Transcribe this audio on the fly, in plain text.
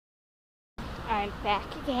I'm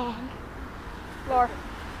back again. Floor.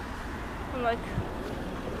 I'm like,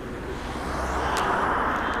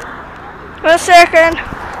 a second.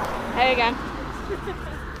 Hey again.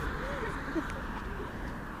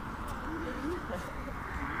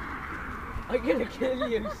 I'm gonna kill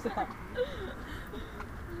you, stop.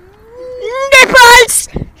 Nipples!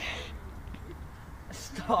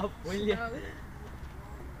 Stop, will you?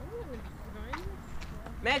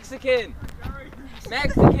 Mexican!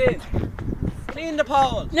 Mexican! Clean the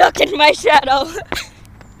pole! Look at my shadow!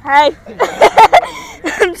 Hey!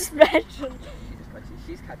 I'm special.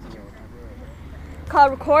 She's catching you.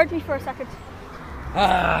 Carl, record me for a second.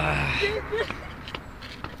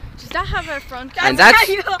 Does that have a front? And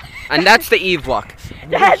that's the Eve walk.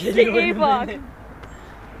 That's the Ewok.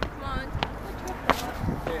 Come on.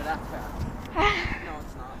 Here, that's fair. No,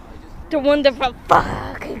 it's not. The wonderful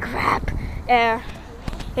fucking crap air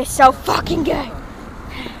is so fucking gay.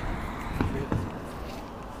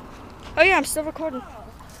 Oh yeah, I'm still recording.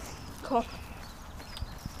 Cool.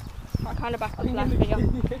 I kind of back up the last video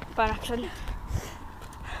by an accident.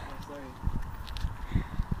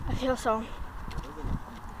 I feel so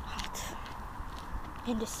hot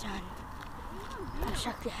in the sun. I'm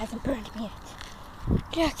shocked it hasn't burned me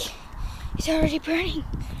yet. Look, it's already burning.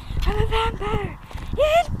 I'm a vampire.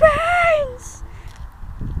 It burns.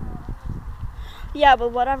 Yeah,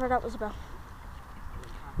 but whatever that was about.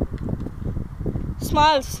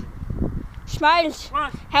 Smiles. Smiles.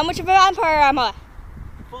 What? How much of a vampire am I?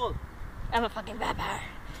 Full. I'm a fucking vampire.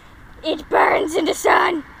 It burns in the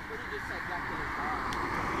sun.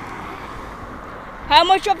 How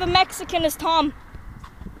much of a Mexican is Tom?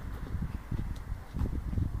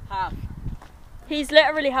 Half. He's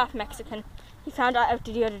literally half Mexican. He found that out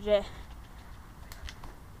the other day.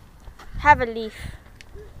 Have a leaf.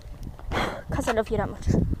 Because I love you that much.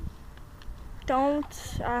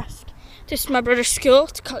 Don't ask. This is my brother's school.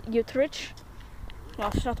 It's called Youthridge. No,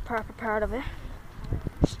 it's not the proper part of it.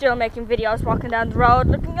 Still making videos walking down the road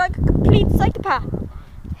looking like a complete psychopath.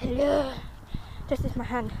 Hello. This is my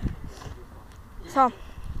hand. So,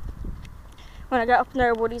 when I get up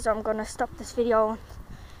near Woody's, I'm going to stop this video and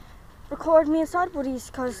record me inside Woody's,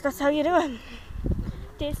 because that's how you do it.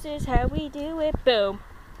 This is how we do it. Boom.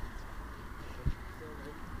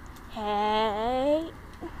 Hey.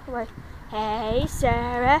 Wait. Hey,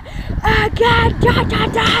 Sarah. Again.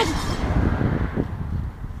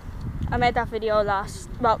 I made that video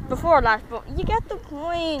before last, but you get the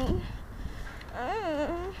point.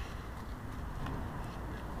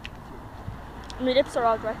 My lips are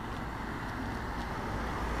all dry.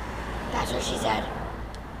 That's what she said.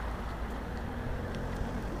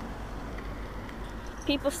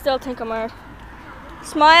 People still think I'm weird.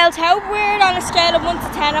 Smiles, how weird on a scale of 1 to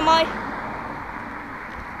 10 am I?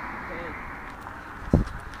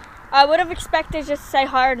 I would have expected just to say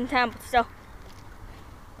higher than 10, but still.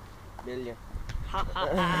 Million.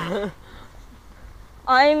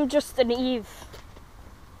 I'm just an Eve.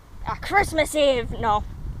 A Christmas Eve. No.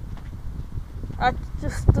 That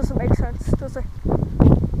just doesn't make sense, does it?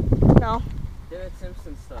 No. Do it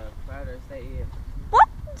Simpson style. Father's Day Eve. What?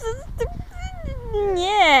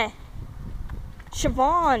 Yeah.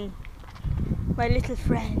 Siobhan. My little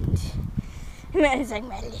friend. It's like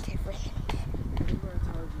my little friend. Remember I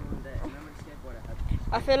told you one day, remember the skateboard I had?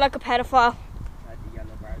 I feel like a pedophile. Had the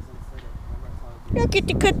yellow bars inside it. Remember I told you? Look at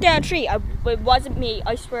the cut down tree. It wasn't me.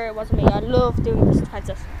 I swear it wasn't me. I love doing this to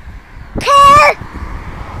fences. Car!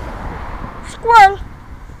 Squirrel!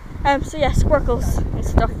 So yeah, squircles and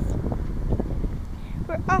stuff.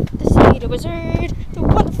 We're off to see the wizard, the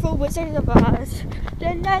wonderful Wizard of Oz.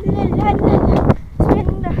 La la la la la la.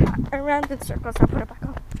 Spin the hat around in circles. I'll put it back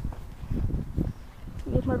on.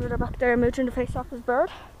 Leave my brother back there mooching the face off his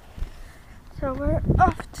bird. So we're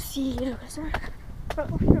off to see the wizard, the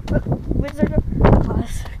wonderful Wizard of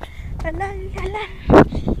Oz. La la la la.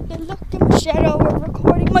 You look at my shadow. We're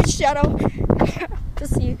recording my shadow. To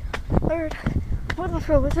see the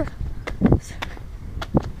wonderful Wizard.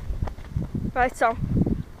 Right, so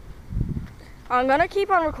I'm gonna keep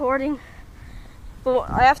on recording, but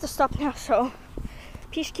I have to stop now. So,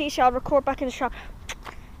 peace, quiche. I'll record back in the shop.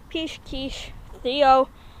 Peace, quiche. Theo,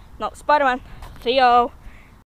 no, Spider-Man. Theo.